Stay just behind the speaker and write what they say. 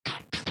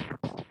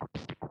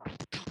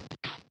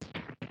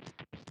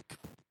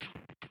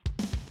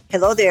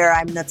Hello there,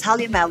 I'm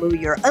Natalia Malu,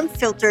 your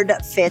unfiltered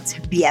fit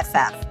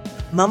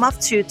BFF, mom of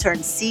two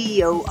turned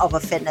CEO of a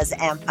fitness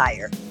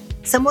empire.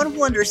 Someone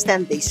who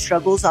understands the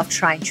struggles of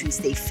trying to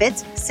stay fit,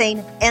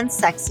 sane, and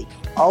sexy,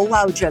 all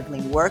while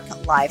juggling work,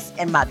 life,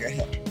 and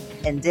motherhood.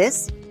 And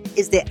this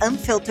is the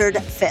Unfiltered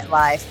Fit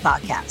Life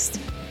podcast.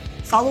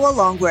 Follow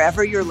along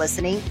wherever you're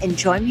listening and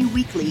join me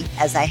weekly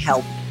as I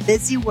help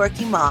busy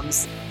working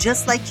moms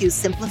just like you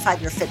simplify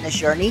their fitness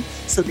journey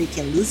so they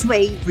can lose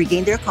weight,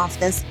 regain their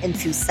confidence, and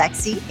feel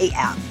sexy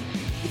AF.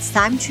 It's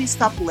time to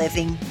stop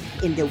living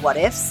in the what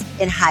ifs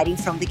and hiding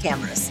from the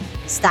cameras.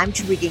 It's time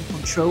to regain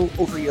control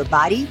over your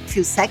body,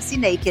 feel sexy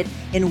naked,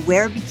 and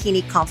wear a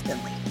bikini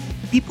confidently.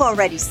 People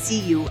already see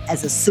you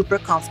as a super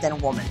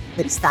confident woman,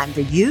 but it's time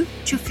for you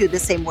to feel the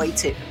same way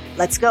too.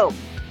 Let's go.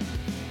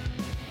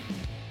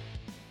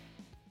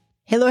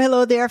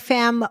 Hello there,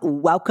 fam.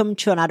 Welcome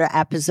to another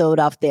episode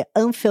of the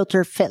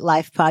Unfiltered Fit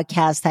Life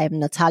podcast. I am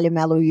Natalia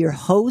Mello, your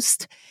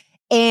host,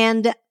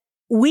 and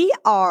we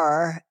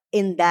are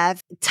in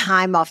that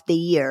time of the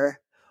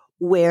year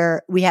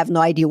where we have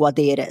no idea what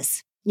day it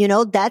is. You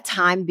know, that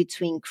time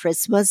between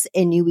Christmas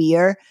and New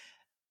Year,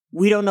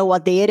 we don't know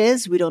what day it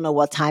is. We don't know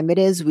what time it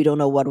is. We don't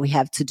know what we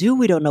have to do.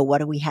 We don't know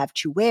what we have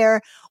to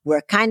wear.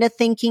 We're kind of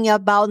thinking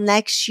about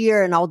next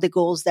year and all the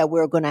goals that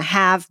we're going to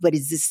have, but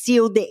is it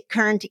still the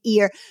current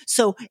year?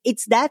 So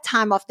it's that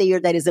time of the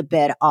year that is a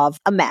bit of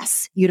a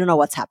mess. You don't know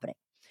what's happening.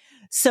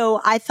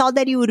 So I thought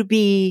that it would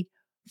be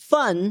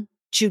fun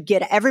to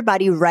get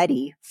everybody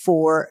ready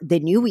for the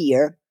new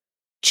year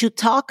to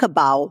talk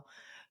about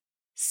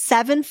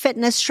 7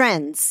 fitness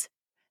trends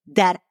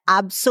that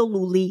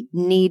absolutely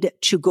need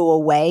to go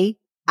away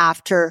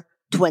after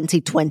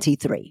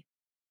 2023.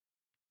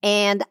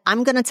 And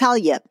I'm going to tell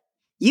you,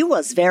 it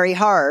was very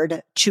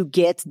hard to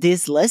get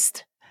this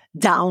list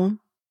down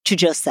to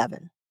just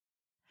 7.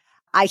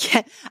 I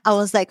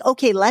was like,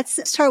 okay,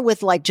 let's start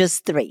with like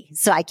just 3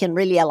 so I can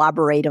really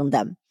elaborate on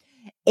them.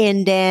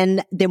 And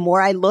then the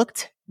more I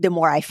looked, the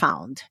more I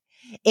found.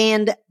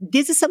 And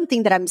this is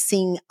something that I'm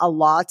seeing a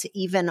lot,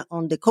 even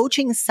on the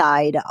coaching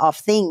side of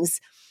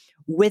things,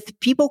 with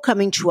people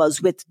coming to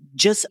us with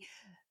just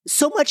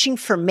so much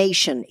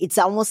information. It's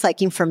almost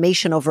like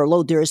information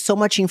overload. There is so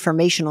much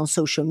information on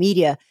social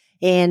media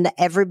and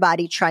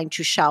everybody trying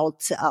to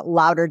shout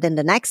louder than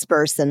the next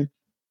person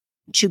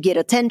to get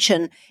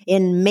attention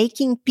and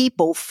making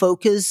people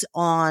focus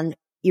on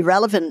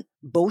irrelevant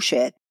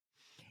bullshit.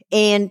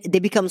 And they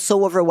become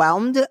so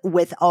overwhelmed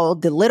with all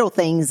the little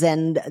things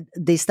and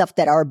the stuff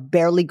that are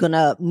barely going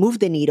to move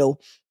the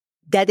needle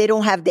that they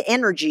don't have the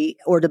energy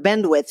or the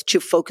bandwidth to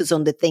focus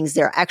on the things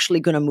that are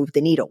actually going to move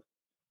the needle.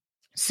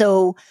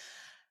 So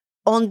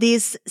on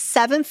these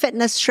 7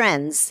 fitness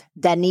trends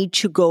that need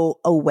to go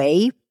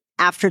away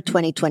after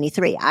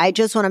 2023, I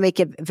just want to make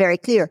it very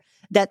clear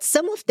that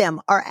some of them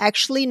are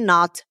actually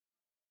not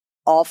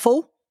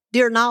awful.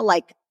 They're not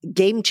like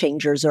game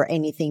changers or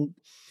anything.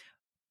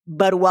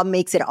 But what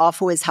makes it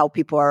awful is how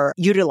people are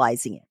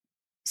utilizing it.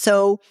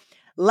 So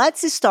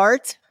let's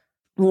start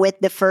with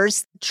the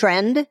first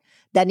trend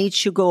that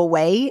needs to go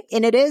away.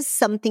 And it is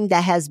something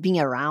that has been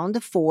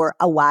around for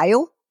a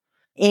while.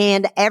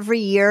 And every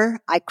year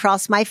I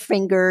cross my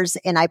fingers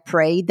and I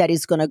pray that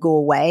it's going to go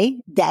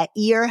away. That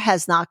year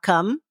has not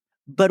come,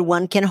 but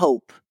one can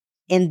hope.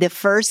 And the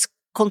first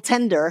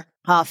contender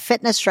of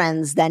fitness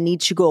trends that need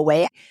to go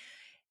away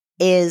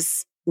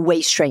is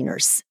waist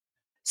trainers.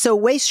 So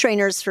waist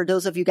trainers, for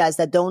those of you guys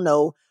that don't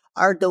know,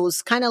 are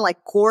those kind of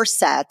like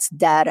corsets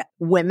that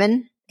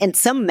women and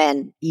some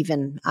men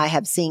even I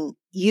have seen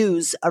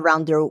use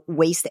around their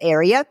waist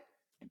area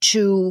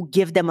to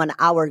give them an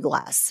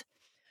hourglass.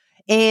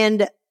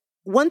 And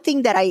one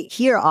thing that I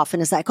hear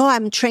often is like, oh,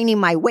 I'm training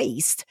my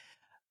waist.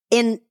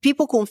 And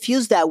people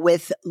confuse that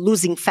with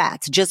losing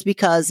fat just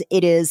because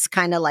it is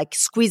kind of like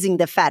squeezing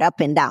the fat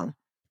up and down.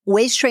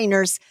 Waist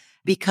trainers,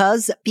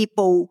 because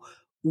people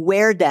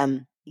wear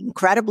them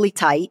incredibly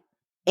tight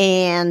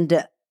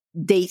and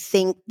they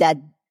think that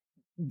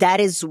that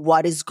is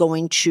what is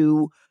going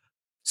to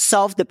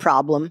solve the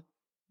problem,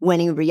 when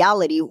in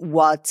reality,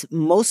 what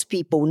most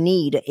people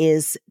need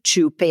is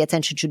to pay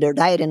attention to their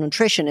diet and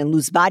nutrition and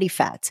lose body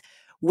fat.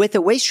 With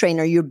a waist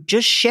trainer, you're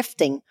just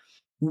shifting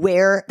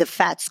where the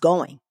fat's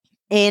going.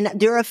 And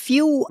there are a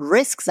few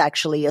risks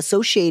actually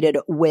associated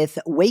with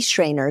waist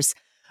trainers.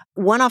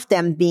 One of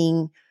them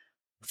being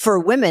for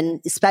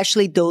women,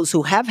 especially those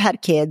who have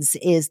had kids,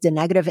 is the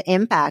negative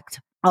impact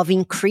of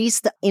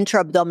increased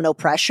intra-abdominal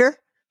pressure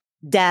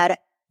that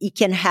it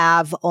can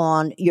have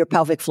on your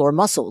pelvic floor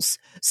muscles.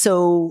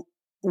 So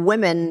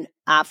women,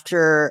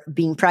 after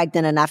being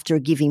pregnant and after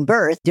giving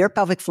birth, their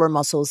pelvic floor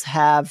muscles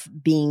have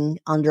been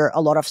under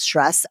a lot of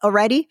stress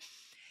already.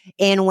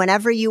 And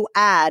whenever you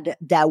add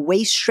that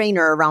waist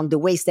trainer around the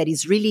waist that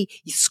is really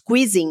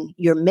squeezing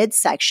your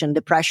midsection,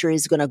 the pressure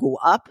is going to go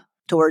up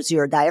towards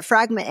your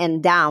diaphragm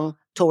and down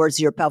towards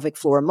your pelvic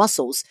floor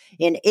muscles.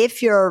 And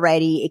if you're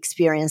already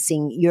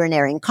experiencing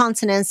urinary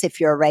incontinence, if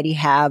you already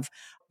have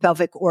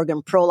pelvic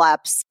organ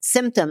prolapse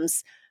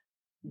symptoms,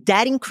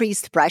 that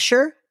increased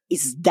pressure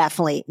is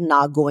definitely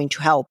not going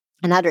to help.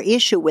 Another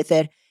issue with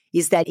it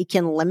is that it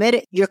can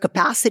limit your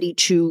capacity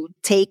to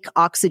take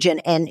oxygen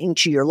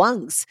into your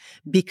lungs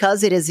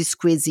because it is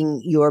squeezing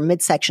your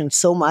midsection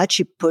so much.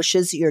 It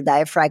pushes your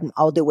diaphragm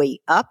all the way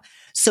up.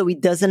 So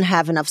it doesn't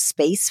have enough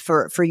space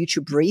for you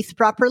to breathe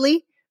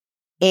properly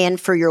and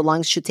for your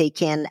lungs to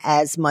take in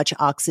as much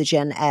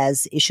oxygen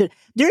as it should.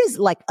 There is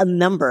like a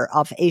number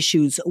of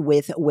issues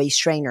with waist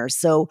trainers.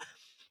 So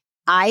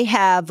I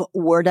have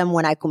wore them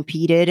when I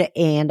competed,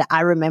 and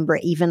I remember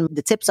even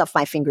the tips of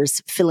my fingers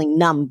feeling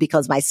numb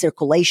because my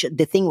circulation,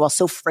 the thing was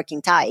so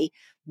freaking tight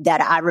that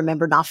I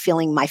remember not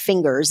feeling my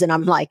fingers. And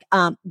I'm like,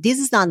 this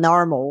is not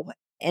normal.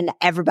 And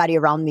everybody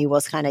around me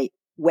was kind of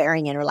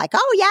wearing it or like,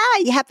 oh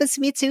yeah, it happens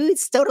to me too.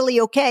 It's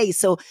totally okay.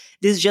 So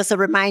this is just a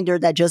reminder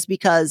that just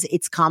because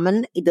it's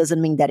common, it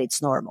doesn't mean that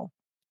it's normal.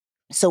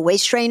 So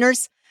waist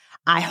trainers,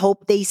 I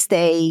hope they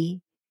stay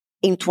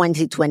in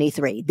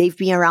 2023. They've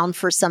been around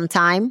for some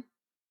time.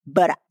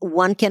 But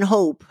one can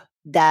hope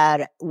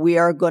that we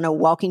are going to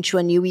walk into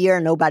a new year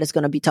and nobody's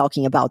going to be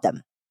talking about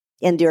them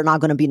and they're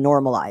not going to be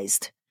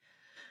normalized.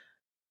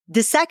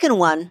 The second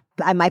one,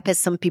 I might piss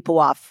some people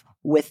off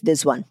with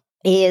this one,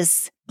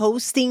 is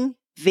posting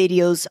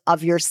videos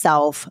of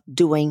yourself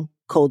doing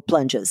cold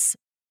plunges.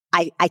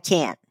 I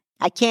can't.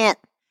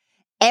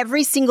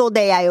 Every single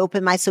day I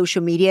open my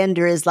social media and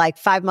there is like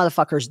 5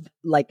 motherfuckers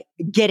like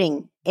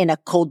getting in a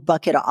cold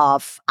bucket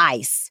of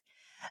ice.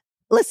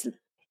 Listen.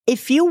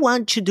 If you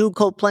want to do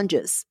cold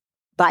plunges,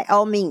 by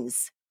all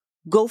means,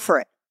 go for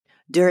it.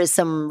 There is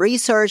some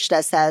research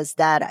that says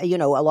that, a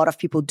lot of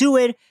people do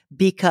it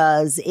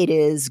because it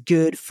is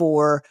good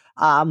for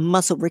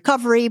muscle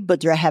recovery,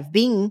 but there have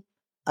been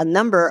a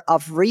number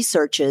of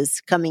researches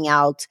coming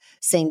out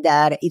saying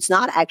that it's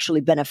not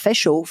actually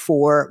beneficial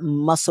for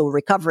muscle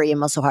recovery and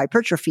muscle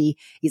hypertrophy.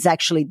 It's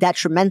actually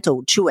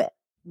detrimental to it.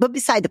 But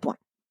beside the point,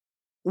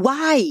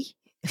 why?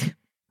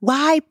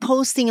 Why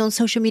posting on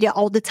social media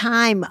all the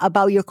time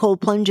about your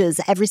cold plunges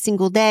every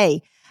single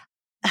day?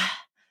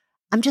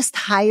 I'm just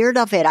tired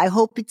of it. I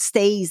hope it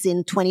stays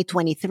in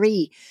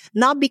 2023.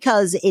 Not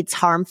because it's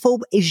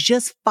harmful. It's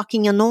just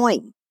fucking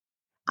annoying.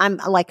 I'm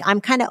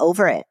kind of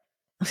over it.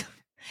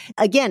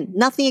 Again,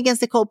 nothing against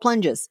the cold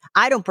plunges.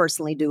 I don't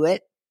personally do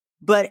it.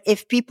 But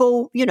if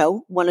people,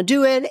 want to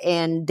do it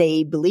and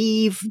they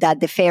believe that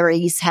the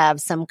fairies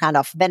have some kind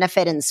of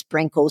benefit and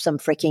sprinkle some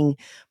freaking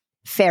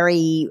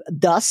fairy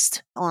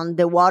dust on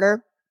the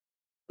water,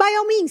 by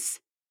all means,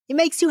 it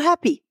makes you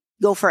happy.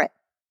 Go for it.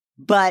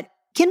 But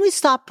can we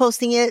stop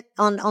posting it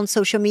on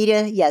social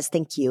media? Yes,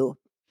 thank you.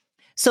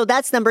 So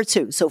that's number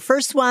 2. So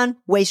first one,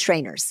 waist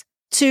trainers.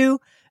 2,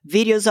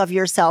 videos of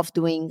yourself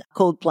doing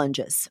cold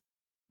plunges.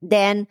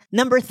 Then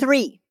number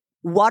 3,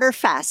 water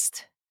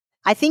fast.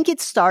 I think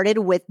it started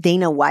with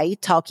Dana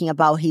White talking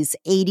about his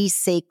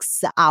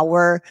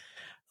 86-hour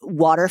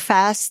water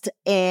fast.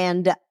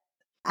 And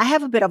I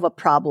have a bit of a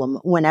problem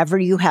whenever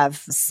you have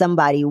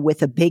somebody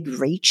with a big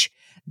reach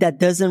that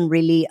doesn't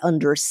really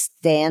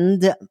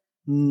understand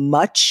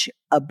much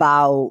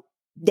about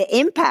the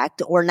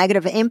impact or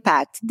negative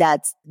impact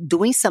that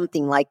doing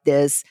something like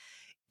this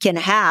can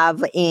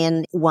have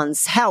in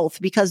one's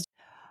health, because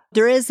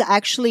there is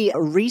actually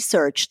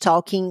research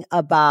talking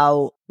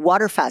about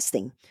water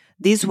fasting.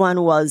 This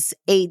one was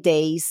 8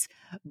 days,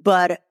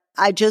 but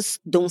I just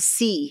don't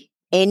see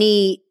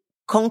any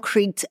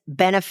concrete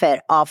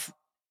benefit of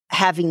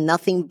having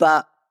nothing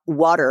but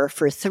water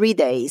for 3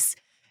 days,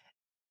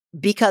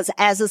 because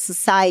as a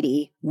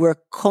society, we're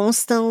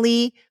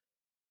constantly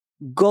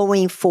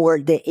going for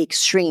the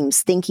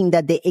extremes, thinking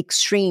that the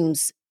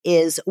extremes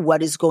is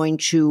what is going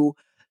to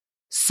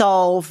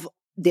solve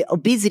the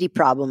obesity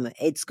problem.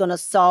 It's going to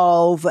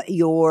solve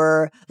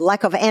your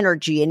lack of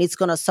energy and it's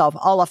going to solve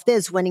all of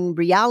this, when in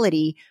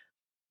reality,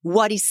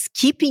 what is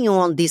keeping you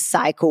on this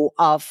cycle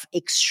of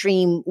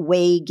extreme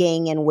weight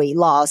gain and weight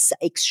loss,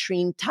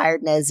 extreme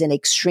tiredness and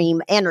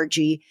extreme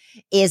energy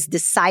is the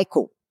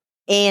cycle.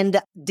 And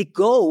the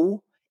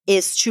goal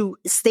is to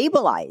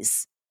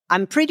stabilize.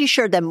 I'm pretty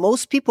sure that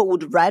most people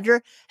would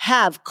rather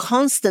have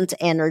constant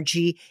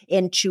energy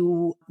and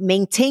to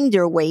maintain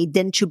their weight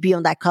than to be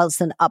on that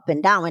constant up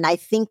and down. And I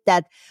think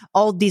that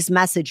all this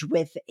message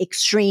with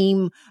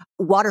extreme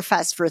water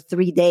fast for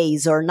 3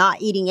 days or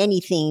not eating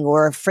anything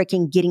or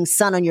freaking getting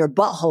sun on your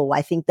butthole,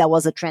 I think that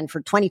was a trend for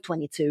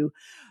 2022.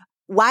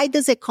 Why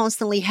does it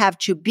constantly have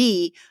to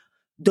be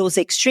those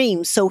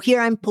extremes? So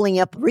here I'm pulling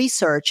up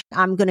research.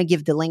 I'm going to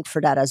give the link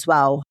for that as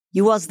well.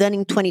 It was done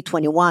in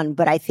 2021,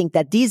 but I think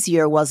that this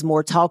year was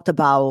more talked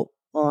about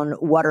on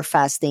water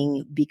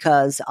fasting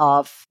because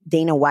of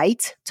Dana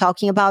White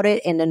talking about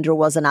it. And then there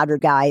was another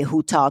guy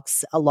who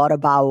talks a lot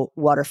about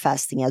water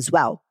fasting as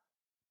well.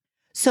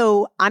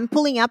 So I'm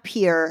pulling up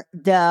here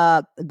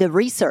the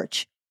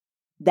research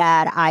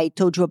that I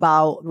told you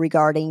about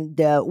regarding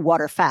the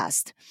water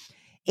fast.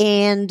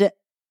 And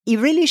it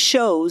really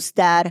shows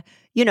that,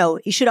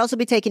 it should also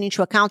be taken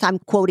into account. I'm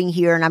quoting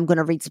here and I'm going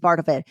to read part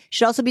of it. It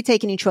should also be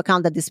taken into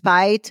account that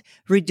despite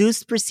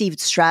reduced perceived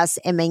stress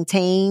and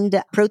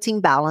maintained protein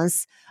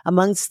balance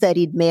among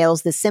studied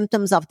males, the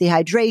symptoms of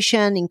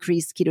dehydration,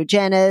 increased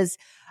ketogenesis,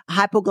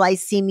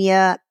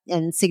 hypoglycemia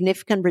and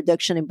significant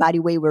reduction in body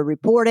weight were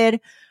reported.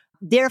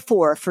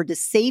 Therefore, for the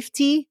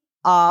safety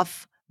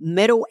of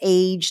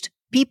middle-aged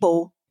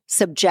people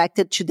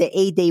subjected to the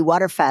 8-day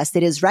water fast,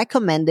 it is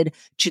recommended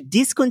to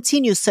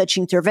discontinue such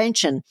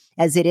intervention,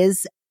 as it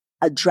is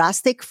a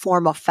drastic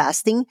form of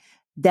fasting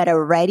that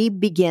already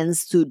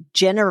begins to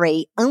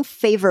generate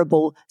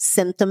unfavorable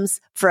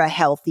symptoms for a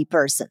healthy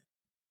person.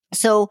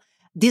 So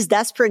this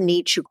desperate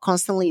need to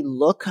constantly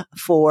look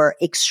for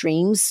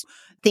extremes,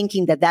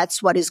 thinking that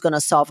that's what is going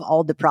to solve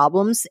all the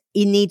problems,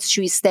 it needs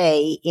to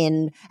stay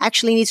in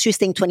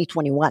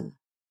 2021.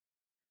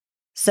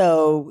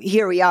 So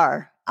here we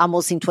are,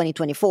 almost in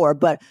 2024.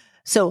 But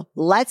so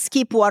let's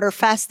keep water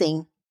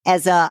fasting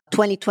as a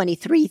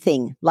 2023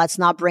 thing. Let's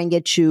not bring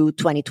it to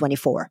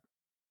 2024.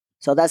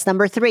 So that's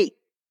number 3.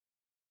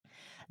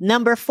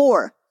 Number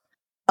 4,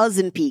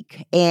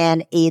 Ozempic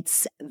and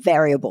its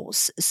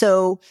variables.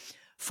 So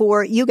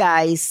for you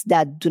guys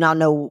that do not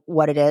know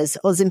what it is,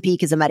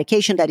 Ozempic is a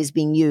medication that is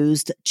being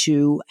used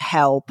to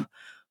help.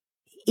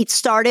 It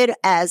started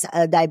as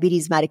a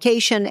diabetes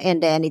medication,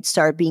 and then it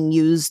started being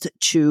used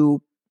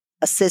to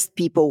assist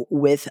people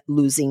with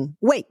losing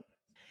weight.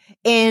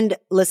 And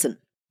listen,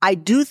 I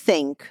do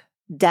think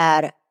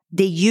that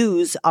the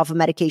use of a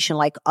medication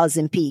like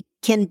Ozempic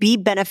can be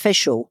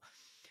beneficial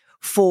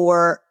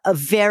for a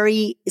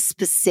very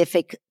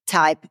specific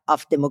type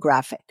of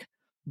demographic.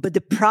 But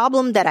the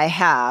problem that I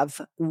have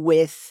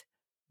with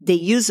the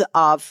use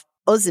of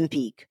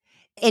Ozempic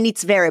and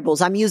its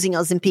variables, I'm using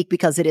Ozempic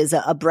because it is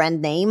a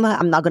brand name.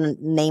 I'm not going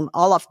to name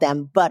all of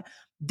them, but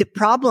the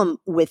problem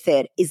with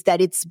it is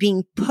that it's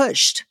being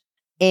pushed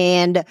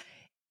and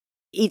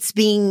it's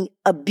being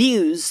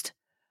abused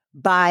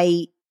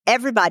by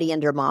everybody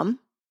and their mom.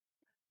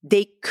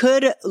 They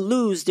could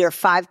lose their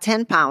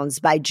 5-10 pounds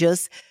by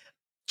just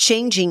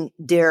changing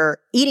their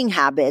eating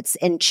habits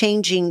and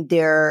changing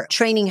their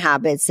training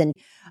habits and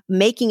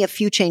making a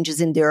few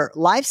changes in their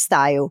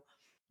lifestyle.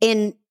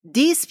 And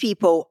these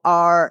people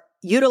are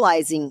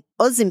utilizing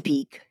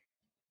Ozempic,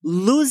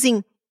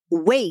 losing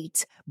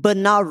weight, but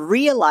not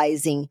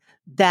realizing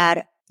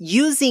that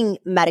using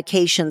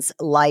medications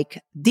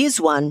like this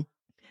one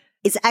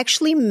is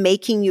actually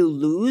making you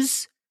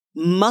lose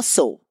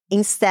muscle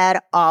instead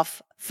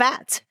of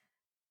fat.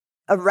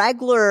 A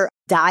regular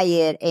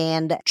diet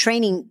and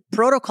training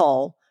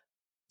protocol,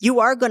 you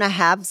are going to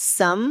have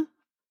some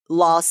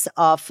loss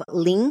of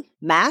lean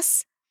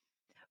mass,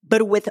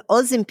 but with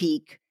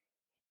Ozempic,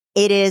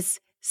 it is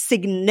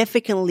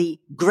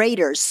significantly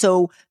greater.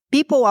 So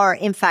people are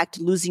in fact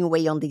losing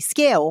weight on the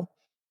scale,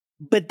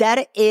 but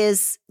that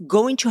is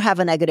going to have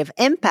a negative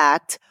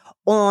impact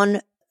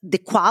on the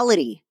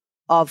quality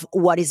of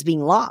what is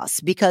being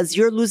lost, because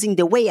you're losing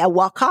the weight at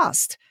what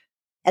cost?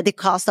 At the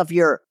cost of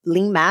your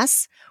lean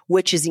mass,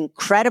 which is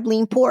incredibly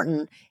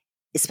important,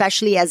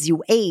 especially as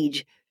you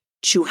age,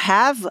 to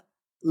have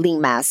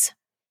lean mass,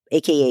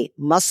 aka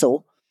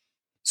muscle,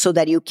 so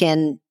that you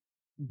can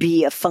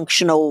be a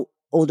functional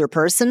older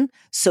person,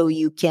 so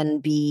you can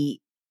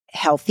be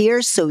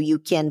healthier, so you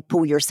can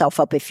pull yourself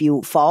up if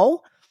you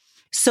fall.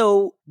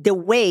 So the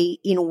way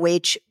in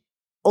which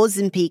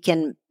Ozempic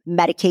and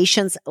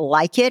medications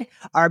like it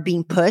are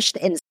being pushed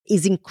and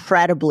is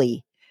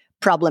incredibly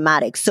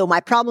problematic. So my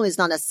problem is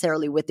not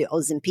necessarily with the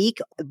Ozempic,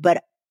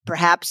 but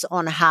perhaps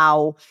on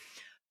how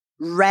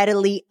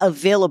readily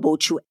available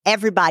to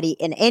everybody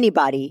and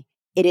anybody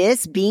it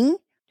is being,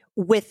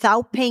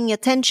 without paying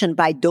attention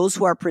by those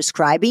who are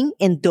prescribing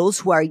and those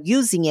who are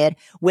using it,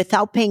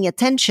 without paying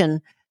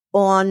attention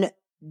on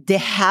the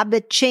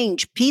habit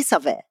change piece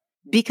of it.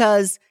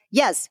 Because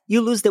yes,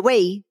 you lose the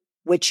weight,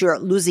 which you're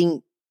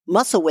losing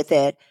muscle with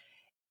it,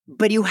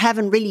 but you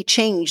haven't really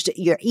changed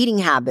your eating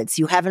habits.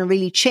 You haven't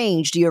really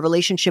changed your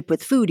relationship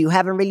with food. You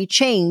haven't really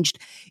changed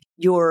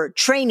your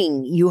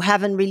training. You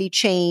haven't really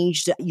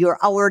changed your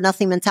all or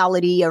nothing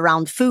mentality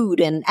around food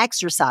and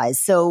exercise.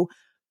 So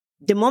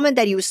the moment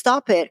that you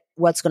stop it,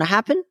 what's going to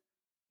happen?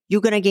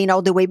 You're going to gain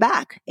all the way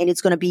back. And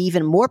it's going to be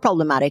even more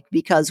problematic,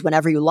 because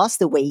whenever you lost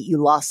the weight, you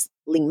lost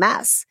lean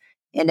mass.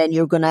 And then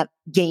you're going to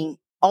gain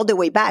all the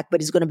way back,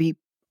 but it's going to be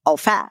all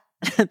fat.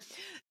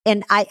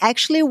 And I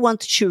actually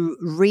want to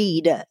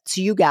read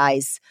to you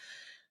guys.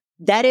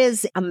 That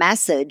is a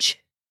message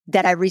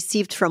that I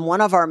received from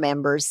one of our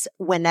members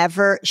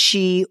whenever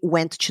she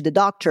went to the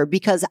doctor,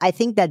 because I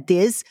think that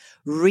this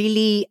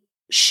really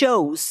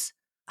shows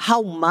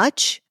how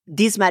much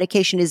this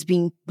medication is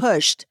being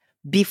pushed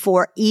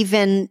before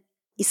even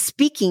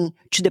speaking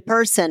to the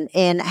person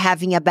and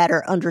having a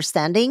better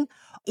understanding,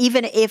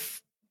 even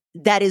if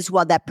that is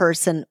what that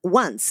person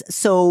wants.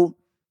 So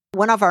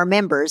one of our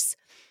members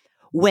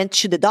went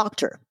to the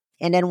doctor,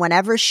 and then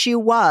whenever she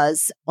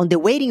was on the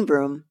waiting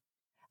room,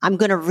 I'm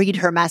going to read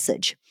her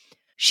message.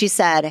 She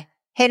said,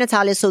 "Hey,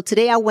 Natalia, so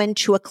today I went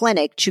to a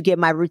clinic to get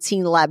my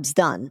routine labs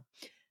done.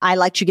 I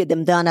like to get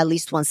them done at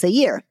least once a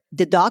year.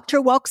 The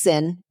doctor walks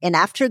in and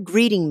after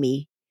greeting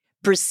me,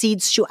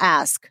 proceeds to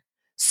ask,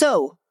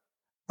 'So,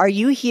 are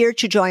you here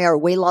to join our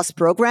weight loss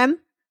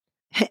program?'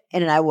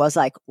 And I was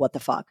like, what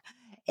the fuck?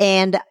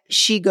 And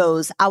she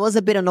goes, I was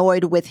a bit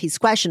annoyed with his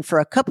question for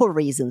a couple of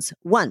reasons.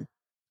 One,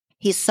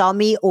 he saw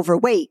me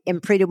overweight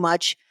and pretty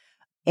much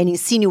and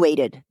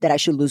insinuated that I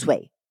should lose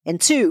weight. And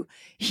two,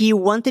 he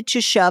wanted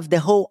to shove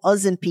the whole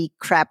Ozempic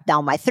crap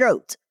down my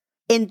throat.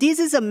 And this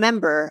is a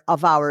member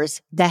of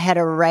ours that had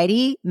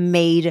already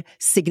made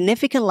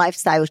significant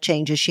lifestyle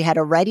changes. She had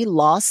already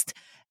lost,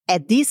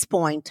 at this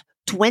point,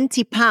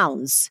 20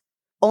 pounds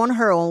on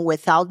her own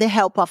without the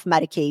help of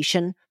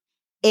medication.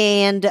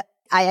 And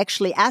I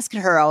actually asked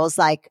her, I was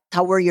like,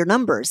 how were your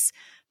numbers?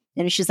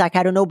 And she's like,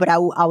 I don't know, but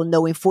I'll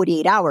know in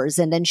 48 hours.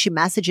 And then she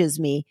messages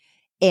me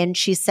and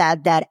she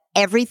said that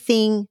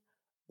everything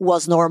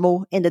was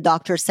normal. And the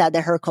doctor said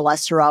that her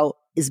cholesterol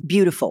is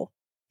beautiful.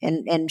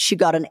 And she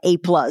got an A+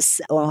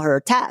 on her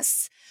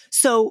tests.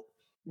 So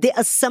the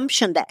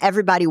assumption that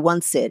everybody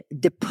wants it,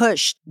 the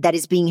push that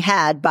is being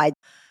had by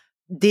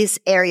this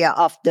area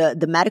of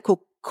the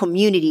medical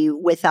community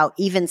without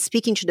even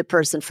speaking to the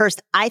person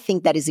first, I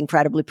think that is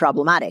incredibly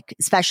problematic,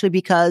 especially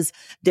because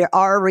there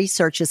are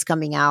researches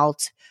coming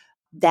out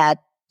that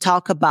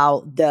talk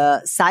about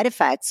the side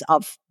effects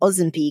of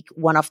Ozempic,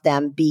 one of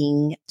them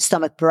being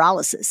stomach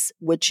paralysis,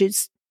 which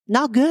is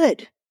not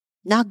good.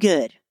 Not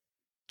good.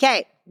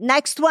 Okay,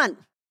 next one,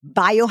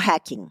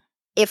 biohacking.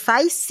 If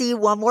I see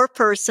one more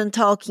person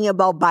talking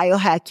about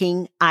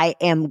biohacking, I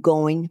am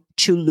going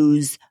to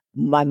lose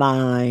my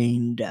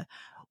mind.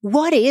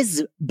 What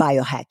is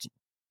biohacking?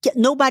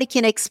 Nobody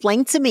can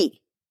explain to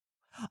me.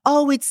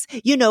 Oh, it's,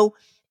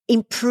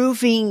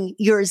 improving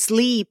your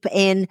sleep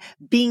and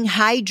being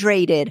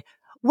hydrated.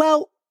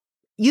 Well,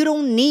 you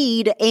don't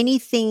need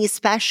anything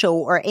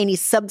special or any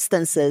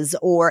substances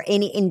or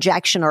any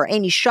injection or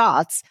any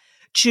shots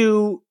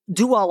to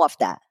do all of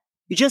that.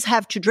 You just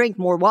have to drink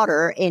more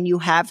water and you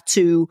have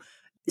to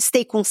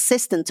stay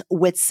consistent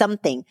with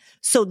something.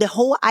 So the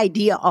whole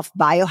idea of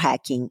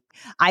biohacking,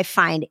 I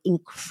find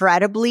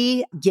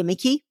incredibly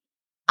gimmicky.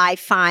 I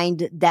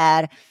find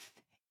that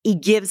it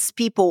gives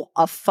people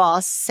a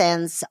false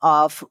sense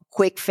of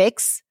quick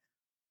fix.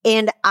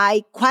 And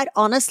I quite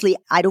honestly,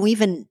 I don't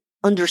even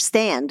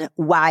understand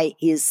why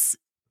it's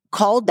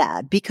called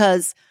that,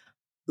 because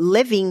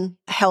living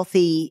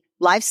healthy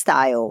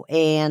lifestyle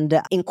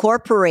and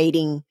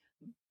incorporating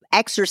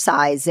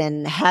exercise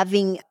and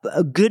having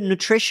a good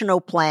nutritional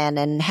plan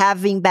and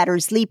having better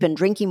sleep and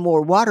drinking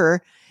more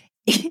water,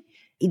 it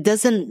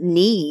doesn't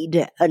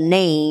need a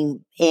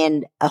name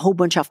and a whole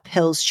bunch of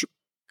pills to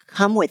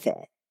come with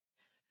it.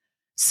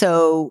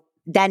 So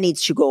that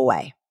needs to go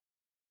away.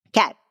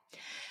 Okay.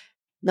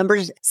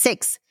 Number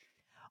 6,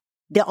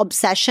 the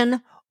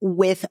obsession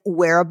with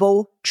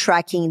wearable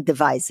tracking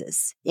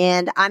devices.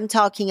 And I'm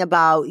talking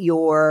about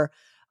your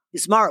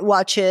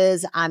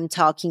smartwatches. I'm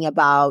talking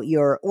about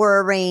your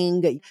Oura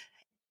Ring.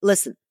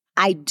 Listen,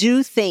 I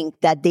do think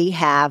that they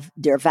have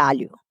their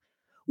value.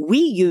 We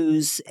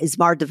use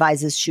smart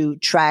devices to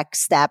track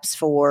steps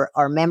for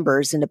our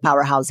members in the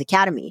Powerhouse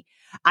Academy.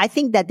 I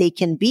think that they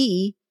can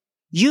be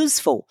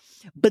useful.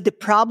 But the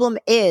problem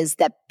is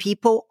that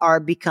people are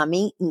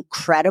becoming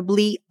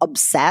incredibly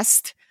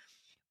obsessed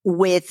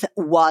with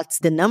what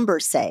the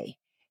numbers say.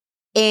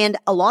 And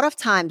a lot of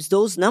times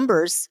those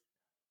numbers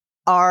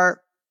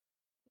are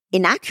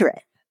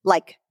inaccurate,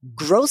 like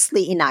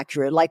grossly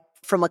inaccurate. Like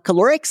from a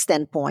caloric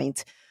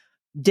standpoint,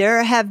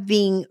 there have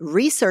been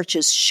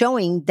researches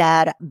showing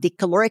that the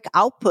caloric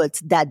output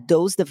that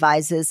those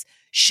devices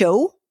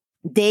show,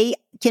 they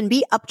can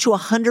be up to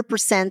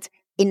 100%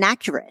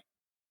 inaccurate.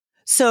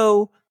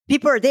 So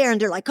people are there and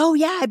they're like, oh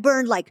yeah, I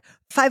burned like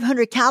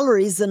 500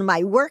 calories in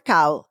my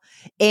workout,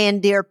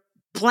 and they're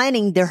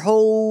planning their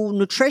whole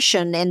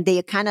nutrition and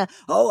they kind of,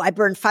 I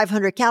burned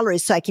 500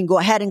 calories so I can go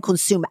ahead and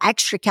consume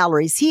extra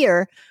calories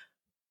here,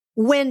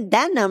 when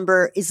that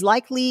number is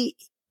likely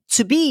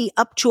to be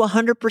up to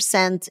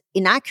 100%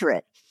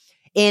 inaccurate.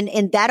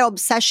 And that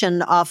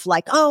obsession of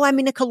like, I'm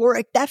in a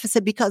caloric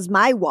deficit because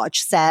my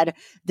watch said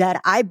that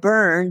I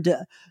burned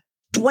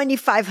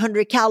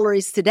 2,500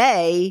 calories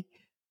today,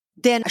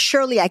 then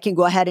surely I can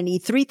go ahead and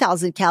eat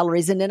 3,000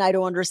 calories. And then I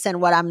don't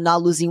understand why I'm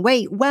not losing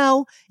weight.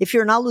 Well, if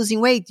you're not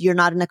losing weight, you're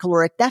not in a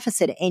caloric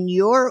deficit and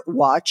your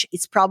watch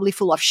is probably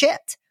full of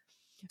shit.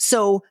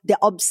 So the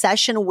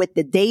obsession with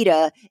the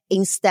data,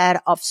 instead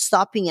of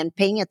stopping and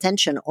paying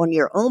attention on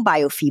your own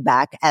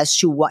biofeedback as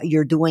to what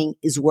you're doing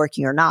is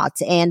working or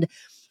not. And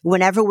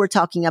whenever we're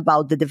talking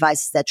about the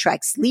devices that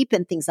track sleep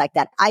and things like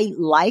that, I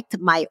liked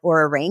my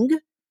Oura Ring,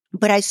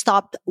 but I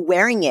stopped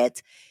wearing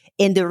it.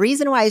 And the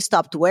reason why I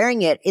stopped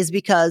wearing it is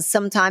because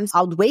sometimes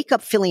I would wake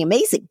up feeling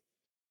amazing.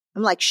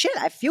 I'm like, shit,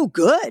 I feel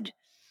good.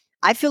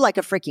 I feel like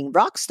a freaking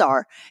rock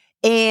star.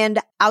 And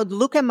I would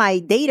look at my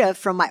data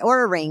from my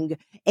Oura Ring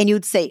and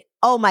you'd say,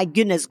 oh my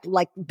goodness,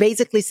 like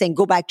basically saying,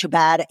 go back to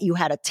bed. You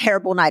had a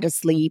terrible night of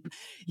sleep.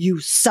 You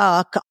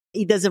suck.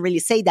 It doesn't really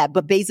say that,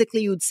 but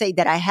basically you'd say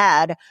that I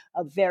had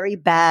a very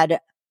bad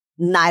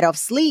night of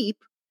sleep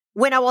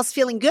when I was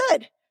feeling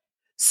good.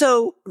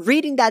 So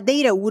reading that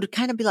data would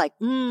kind of be like,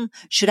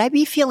 should I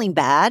be feeling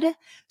bad?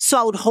 So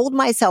I would hold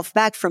myself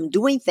back from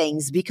doing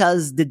things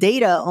because the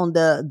data on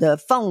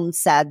the phone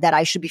said that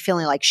I should be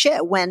feeling like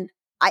shit when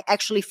I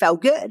actually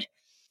felt good.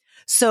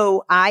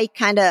 So I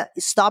kind of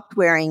stopped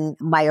wearing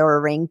my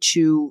Oura Ring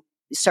to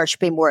start to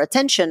pay more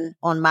attention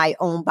on my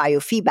own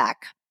biofeedback.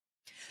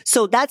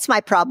 So that's my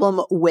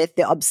problem with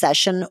the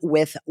obsession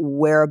with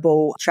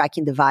wearable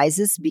tracking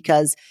devices,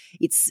 because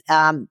it's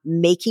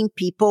making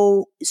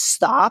people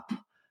stop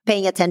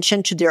paying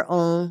attention to their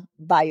own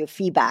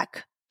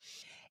biofeedback.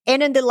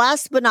 And then the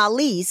last but not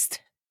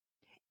least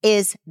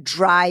is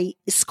dry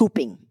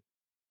scooping.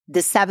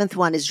 The seventh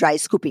one is dry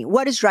scooping.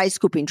 What is dry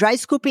scooping? Dry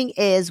scooping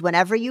is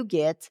whenever you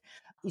get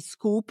a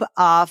scoop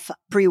of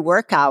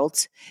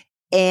pre-workout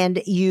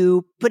and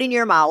you put in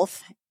your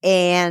mouth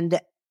and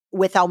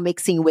without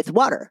mixing with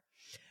water.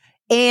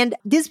 And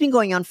this has been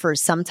going on for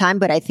some time,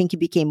 but I think it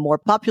became more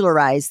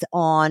popularized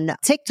on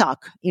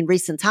TikTok in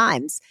recent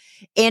times.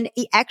 And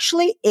it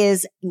actually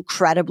is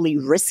incredibly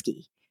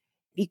risky.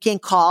 It can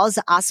cause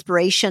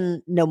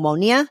aspiration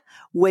pneumonia,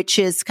 which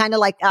is kind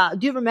of like,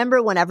 do you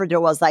remember whenever there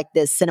was like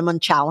this cinnamon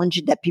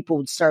challenge that people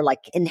would start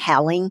like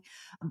inhaling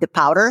the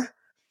powder?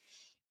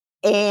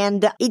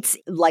 And it's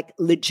like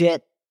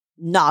legit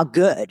not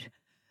good.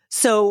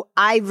 So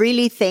I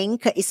really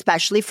think,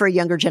 especially for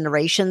younger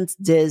generations,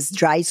 this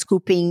dry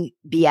scooping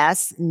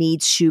BS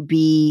needs to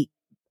be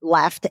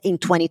left in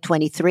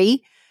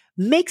 2023.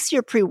 Mix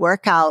your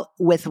pre-workout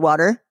with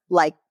water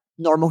like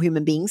normal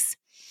human beings.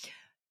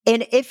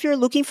 And if you're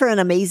looking for an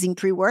amazing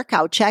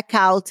pre-workout, check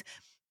out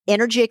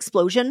Energy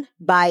Explosion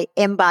by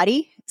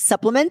Embody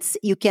Supplements.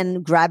 You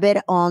can grab it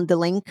on the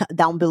link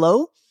down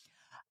below.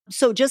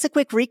 So just a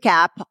quick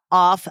recap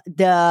of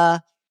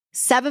the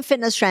 7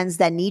 fitness trends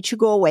that need to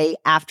go away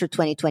after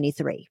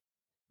 2023.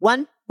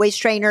 1, waist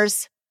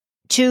trainers.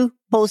 2,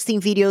 posting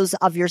videos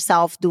of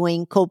yourself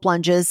doing cold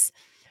plunges.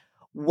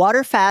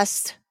 Water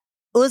fast,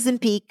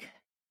 Ozempic,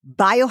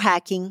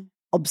 biohacking,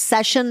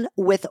 obsession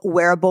with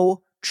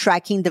wearable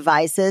tracking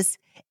devices,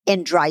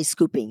 and dry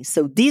scooping.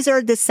 So these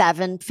are the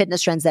 7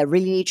 fitness trends that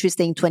really need to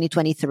stay in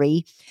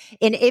 2023.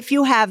 And if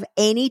you have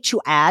any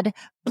to add,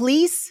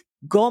 please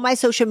go on my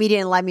social media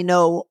and let me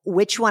know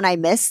which one I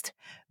missed,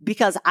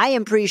 because I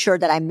am pretty sure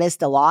that I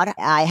missed a lot.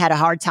 I had a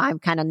hard time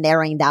kind of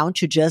narrowing down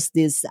to just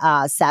these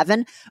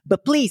 7.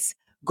 But please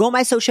go on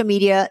my social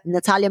media,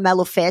 Natalia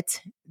Melo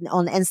Fit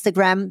on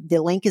Instagram.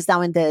 The link is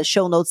down in the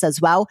show notes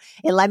as well.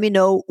 And let me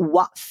know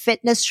what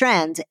fitness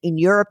trend, in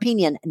your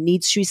opinion,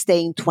 needs to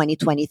stay in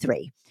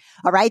 2023.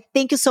 All right.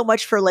 Thank you so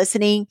much for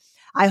listening.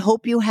 I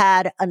hope you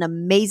had an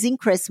amazing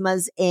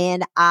Christmas,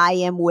 and I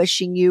am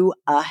wishing you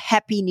a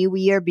happy new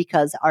year,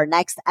 because our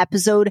next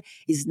episode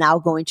is now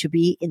going to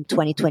be in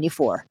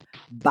 2024.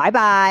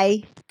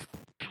 Bye-bye.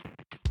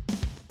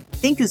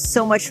 Thank you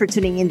so much for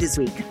tuning in this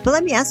week. But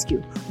let me ask you,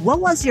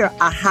 what was your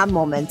aha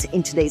moment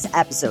in today's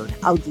episode?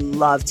 I would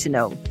love to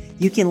know.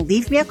 You can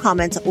leave me a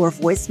comment or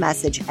voice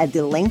message at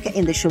the link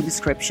in the show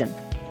description.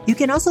 You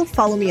can also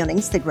follow me on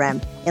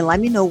Instagram and let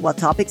me know what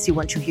topics you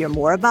want to hear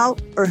more about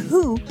or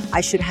who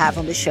I should have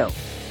on the show.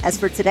 As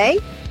for today,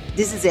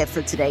 this is it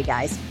for today,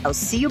 guys. I'll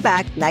see you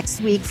back next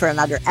week for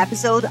another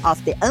episode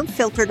of the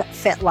Unfiltered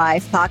Fit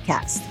Life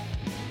podcast.